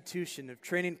institution of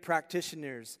training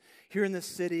practitioners here in the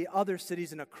city, other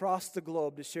cities, and across the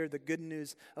globe to share the good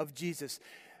news of Jesus.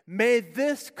 May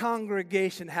this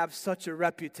congregation have such a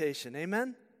reputation.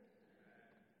 Amen?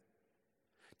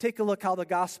 Take a look how the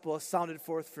gospel has sounded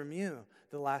forth from you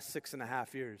the last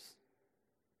 6.5 years.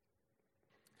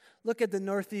 Look at the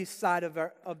northeast side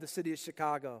of the city of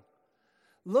Chicago.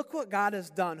 Look what God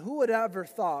has done. Who would ever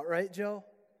thought, right, Joe?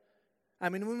 I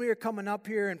mean, when we were coming up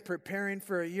here and preparing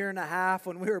for 1.5 years,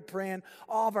 when we were praying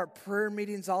all of our prayer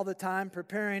meetings all the time,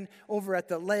 preparing over at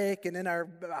the lake and in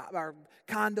our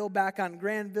condo back on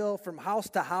Granville from house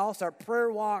to house, our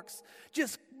prayer walks,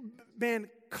 just, man,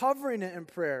 covering it in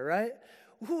prayer, right?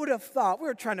 Who would have thought? We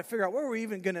were trying to figure out where we're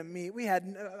even going to meet.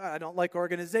 I don't like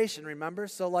organization, remember?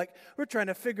 So we're trying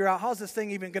to figure out how's this thing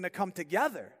even going to come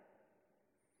together.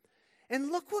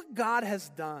 And look what God has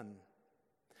done.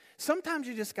 Sometimes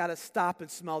you just got to stop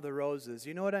and smell the roses.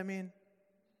 You know what I mean?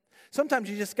 Sometimes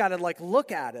you just got to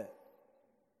look at it.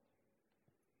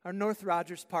 Our North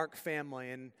Rogers Park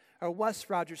family and our West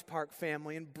Rogers Park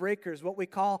family and Breakers, what we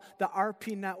call the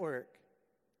RP network.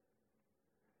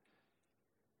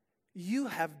 You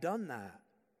have done that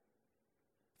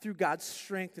through God's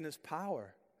strength and His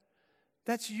power.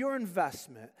 That's your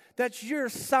investment. That's your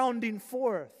sounding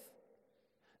forth.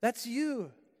 That's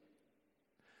you.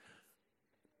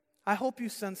 I hope you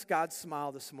sense God's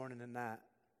smile this morning in that.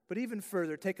 But even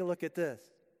further, take a look at this.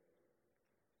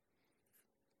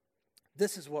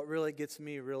 This is what really gets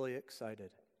me really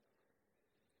excited.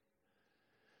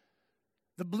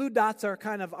 The blue dots are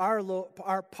kind of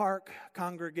our park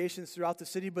congregations throughout the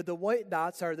city, but the white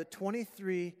dots are the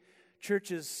 23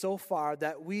 churches so far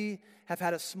that we have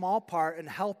had a small part in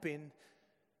helping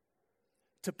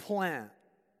to plant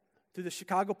through the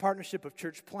Chicago Partnership of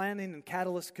Church Planting and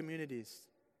Catalyst Communities.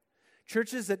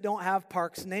 Churches that don't have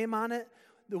Park's name on it,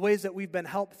 the ways that we've been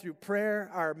helped through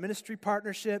prayer, our ministry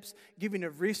partnerships, giving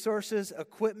of resources,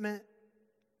 equipment.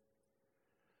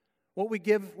 What we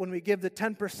give when we give the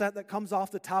 10% that comes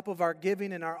off the top of our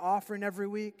giving and our offering every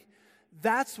week,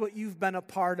 that's what you've been a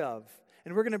part of.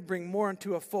 And we're going to bring more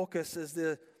into a focus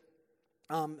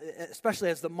especially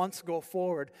as the months go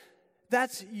forward.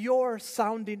 That's your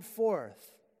sounding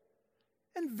forth.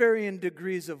 in varying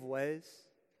degrees of ways,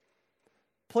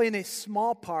 playing a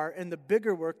small part in the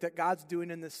bigger work that God's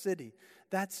doing in the city.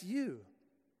 That's you.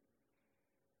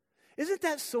 Isn't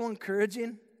that so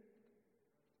encouraging?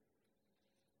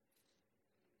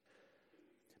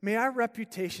 May our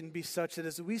reputation be such that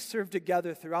as we serve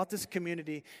together throughout this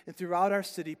community and throughout our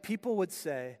city, people would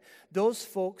say, those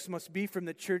folks must be from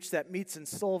the church that meets in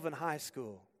Sullivan High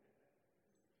School,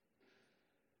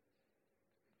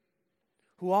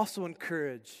 who also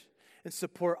encourage and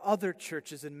support other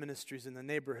churches and ministries in the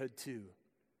neighborhood too.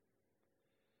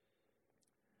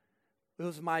 It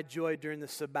was my joy during the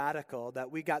sabbatical that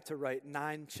we got to write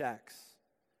 9 checks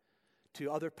to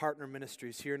other partner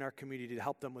ministries here in our community to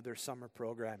help them with their summer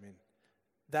programming.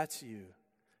 That's you,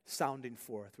 sounding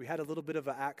forth. We had a little bit of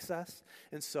access,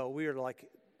 and so we were like,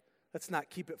 let's not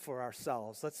keep it for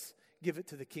ourselves. Let's give it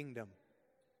to the kingdom.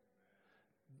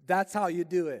 That's how you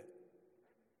do it.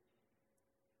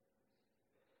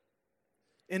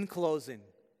 In closing,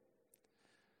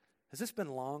 has this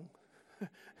been long?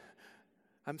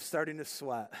 I'm starting to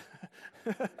sweat.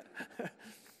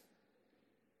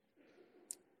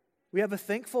 We have a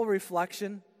thankful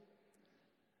reflection,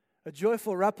 a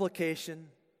joyful replication,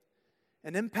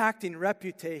 an impacting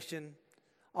reputation,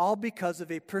 all because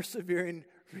of a persevering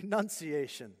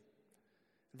renunciation.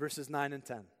 Verses 9 and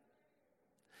 10.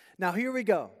 Now here we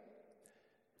go.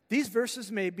 These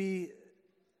verses may be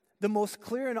the most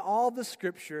clear in all of the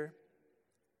Scripture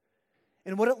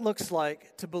in what it looks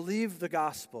like to believe the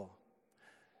gospel.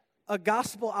 A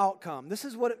gospel outcome. This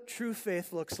is what true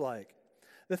faith looks like.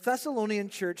 The Thessalonian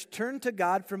church turned to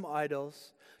God from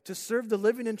idols to serve the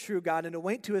living and true God and to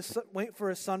wait for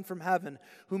a Son from heaven,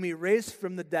 whom He raised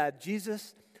from the dead,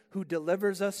 Jesus, who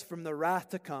delivers us from the wrath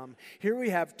to come. Here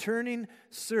we have turning,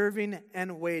 serving,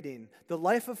 and waiting. The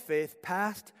life of faith,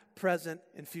 past, present,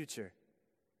 and future.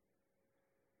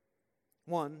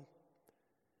 1,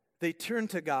 they turn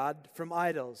to God from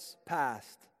idols,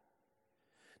 past.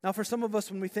 Now, for some of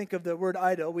us, when we think of the word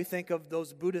idol, we think of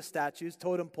those Buddha statues,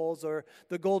 totem poles, or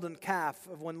the golden calf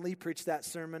of when Lee preached that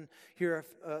sermon here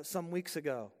some weeks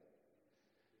ago.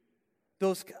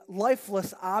 Those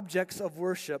lifeless objects of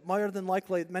worship, more than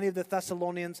likely, many of the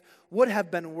Thessalonians would have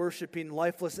been worshiping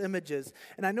lifeless images.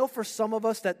 And I know for some of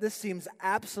us that this seems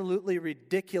absolutely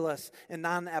ridiculous and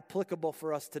non-applicable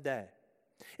for us today.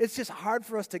 It's just hard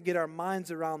for us to get our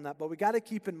minds around that, but we got to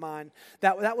keep in mind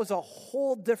that that was a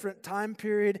whole different time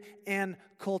period and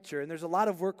culture, and there's a lot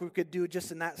of work we could do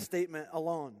just in that statement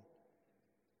alone.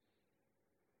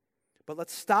 But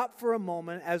let's stop for a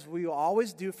moment, as we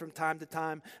always do from time to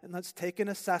time, and let's take an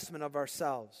assessment of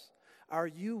ourselves. Are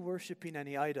you worshiping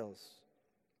any idols?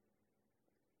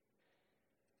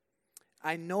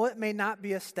 I know it may not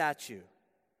be a statue,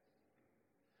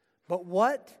 but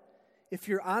what if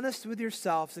you're honest with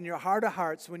yourselves in your heart of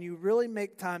hearts, when you really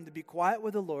make time to be quiet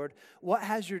with the Lord, what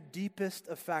has your deepest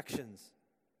affections?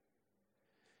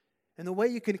 And the way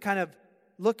you can kind of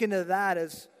look into that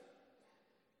is,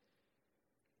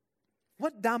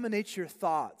 what dominates your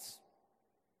thoughts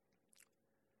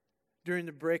during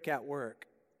the break at work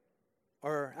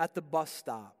or at the bus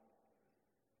stop?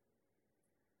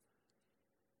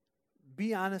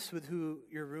 Be honest with who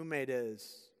your roommate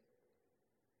is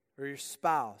or your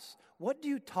spouse. What do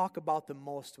you talk about the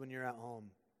most when you're at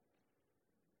home?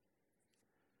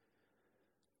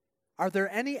 Are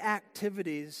there any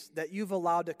activities that you've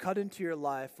allowed to cut into your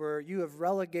life where you have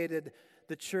relegated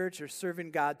the church or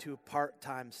serving God to a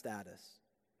part-time status?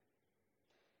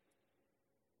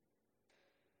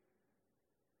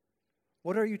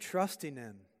 What are you trusting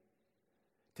in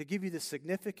to give you the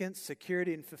significance,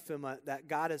 security, and fulfillment that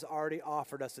God has already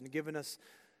offered us and given us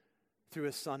through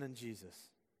His Son in Jesus?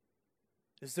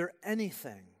 Is there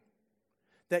anything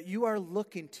that you are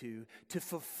looking to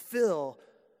fulfill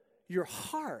your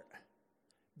heart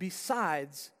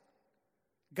besides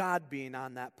God being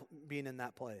in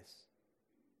that place?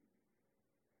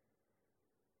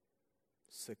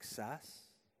 Success?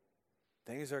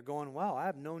 Things are going well. I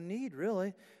have no need,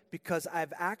 really, because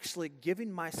I've actually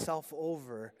given myself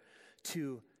over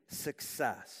to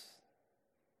success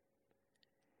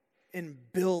in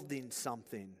building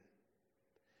something.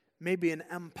 Maybe an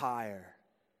empire,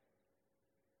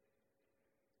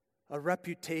 a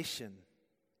reputation,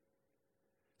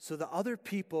 so that other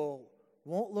people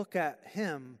won't look at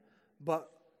him, but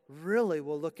really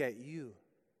will look at you.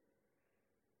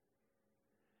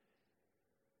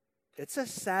 It's a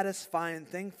satisfying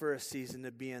thing for a season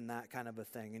to be in that kind of a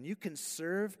thing. And you can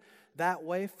serve that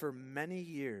way for many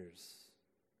years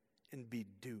and be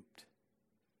duped.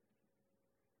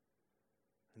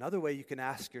 Another way you can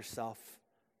ask yourself,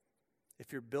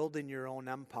 if you're building your own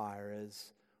empire,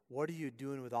 is what are you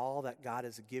doing with all that God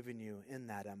has given you in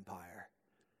that empire?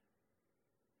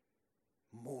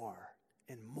 More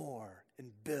and more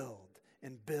and build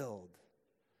and build.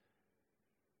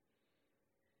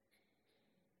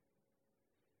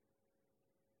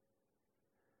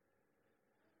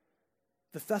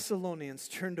 The Thessalonians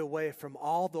turned away from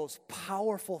all those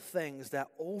powerful things that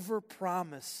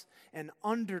overpromise and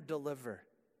underdeliver.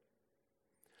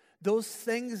 Those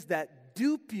things that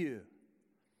dupe you.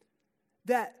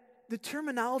 That the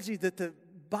terminology that the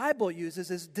Bible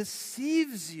uses is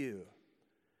deceives you.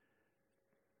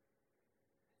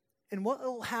 And what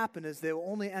will happen is they will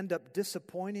only end up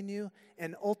disappointing you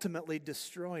and ultimately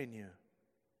destroying you.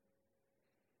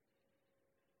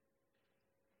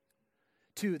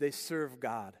 2, they serve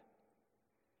God.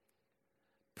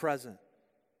 Present.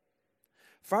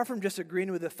 Far from just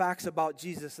agreeing with the facts about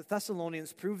Jesus, the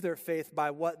Thessalonians proved their faith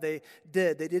by what they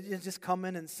did. They didn't just come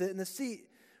in and sit in the seat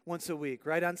once a week,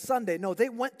 right, on Sunday. No, they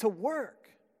went to work,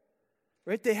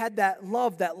 right? They had that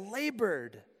love that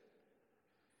labored.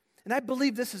 And I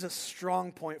believe this is a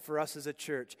strong point for us as a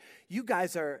church. You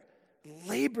guys are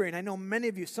laboring. I know many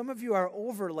of you, some of you are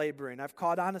over-laboring. I've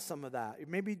caught on to some of that. You're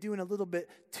maybe doing a little bit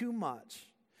too much.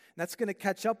 And that's going to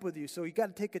catch up with you, so you got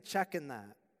to take a check in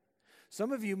that.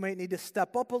 Some of you might need to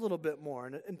step up a little bit more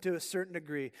and to a certain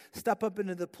degree. Step up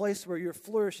into the place where you're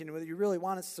flourishing, where you really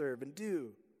want to serve and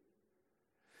do.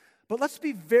 But let's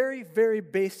be very, very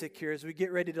basic here as we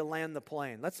get ready to land the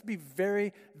plane. Let's be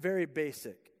very, very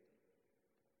basic.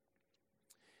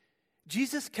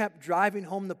 Jesus kept driving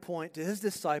home the point to his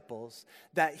disciples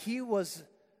that he was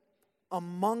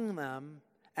among them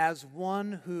as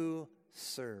one who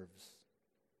serves.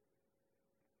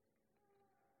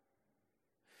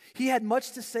 He had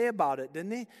much to say about it,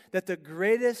 didn't he? That the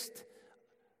greatest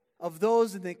of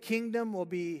those in the kingdom will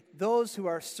be those who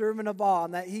are servant of all,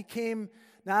 and that he came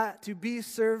not to be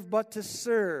served, but to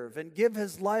serve and give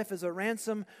his life as a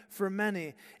ransom for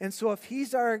many. And so if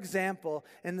he's our example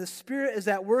and the Spirit is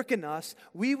at work in us,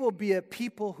 we will be a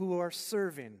people who are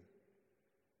serving.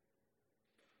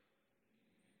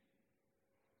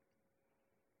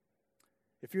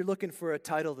 If you're looking for a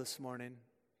title this morning,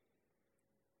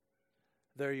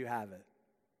 there you have it.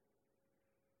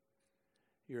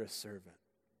 You're a servant.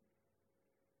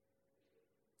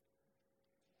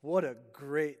 What a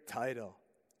great title.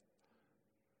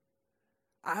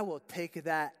 I will take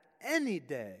that any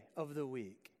day of the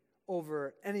week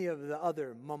over any of the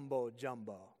other mumbo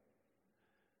jumbo.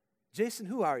 Jason,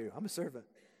 who are you? I'm a servant.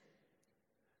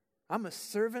 I'm a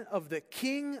servant of the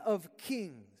King of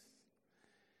Kings.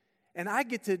 And I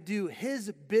get to do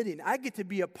his bidding. I get to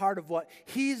be a part of what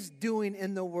he's doing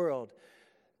in the world.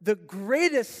 The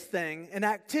greatest thing and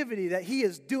activity that he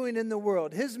is doing in the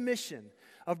world, his mission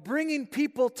of bringing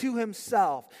people to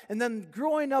himself and then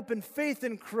growing up in faith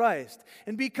in Christ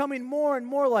and becoming more and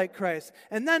more like Christ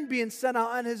and then being sent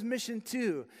out on his mission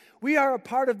too. We are a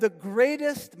part of the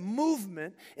greatest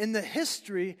movement in the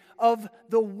history of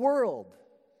the world.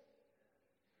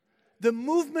 The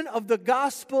movement of the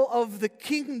gospel of the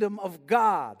kingdom of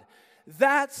God.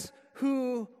 That's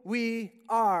who we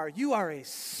are. You are a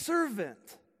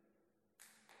servant.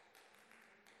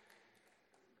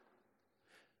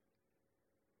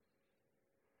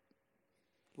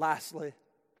 Lastly,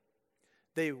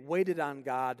 they waited on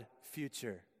God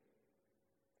future.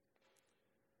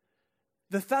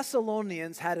 The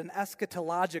Thessalonians had an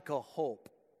eschatological hope.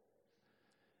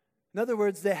 In other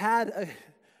words, they had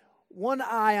one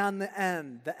eye on the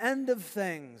end of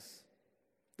things.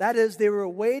 That is, they were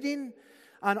waiting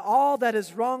on all that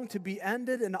is wrong to be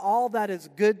ended and all that is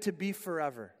good to be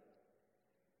forever.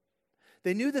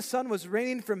 They knew the Son was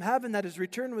reigning from heaven, that his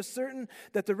return was certain,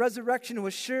 that the resurrection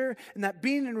was sure, and that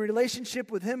being in relationship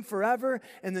with him forever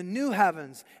and the new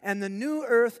heavens and the new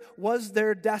earth was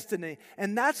their destiny.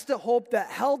 And that's the hope that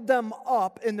held them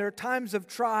up in their times of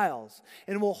trials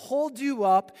and will hold you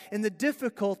up in the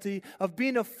difficulty of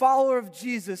being a follower of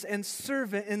Jesus and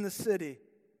servant in the city.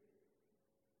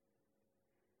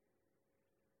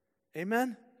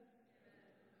 Amen?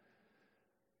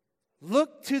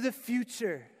 Look to the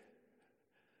future.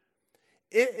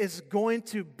 It is going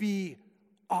to be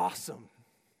awesome.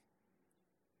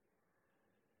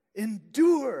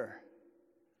 Endure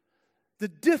the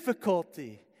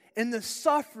difficulty and the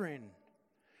suffering.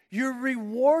 Your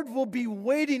reward will be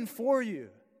waiting for you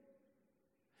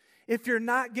if you're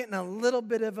not getting a little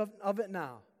bit of it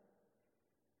now.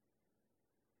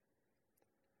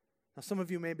 Now, some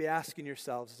of you may be asking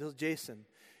yourselves, Jason,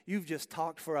 you've just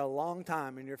talked for a long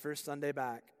time in your first Sunday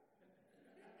back.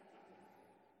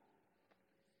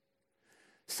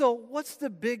 So what's the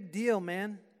big deal,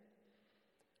 man?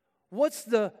 What's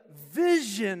the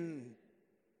vision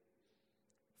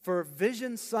for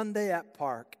Vision Sunday at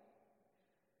Park?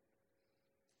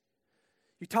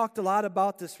 You talked a lot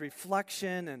about this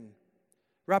reflection and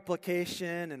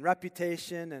replication and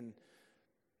reputation and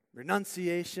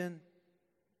renunciation.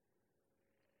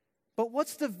 But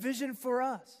what's the vision for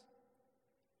us?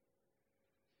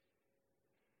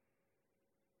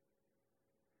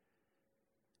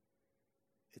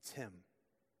 It's Him.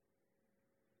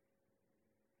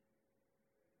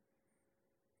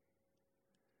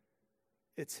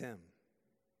 It's Him.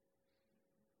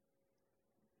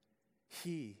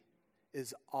 He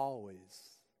is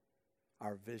always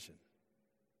our vision.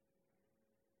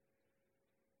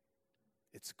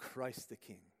 It's Christ the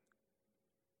King.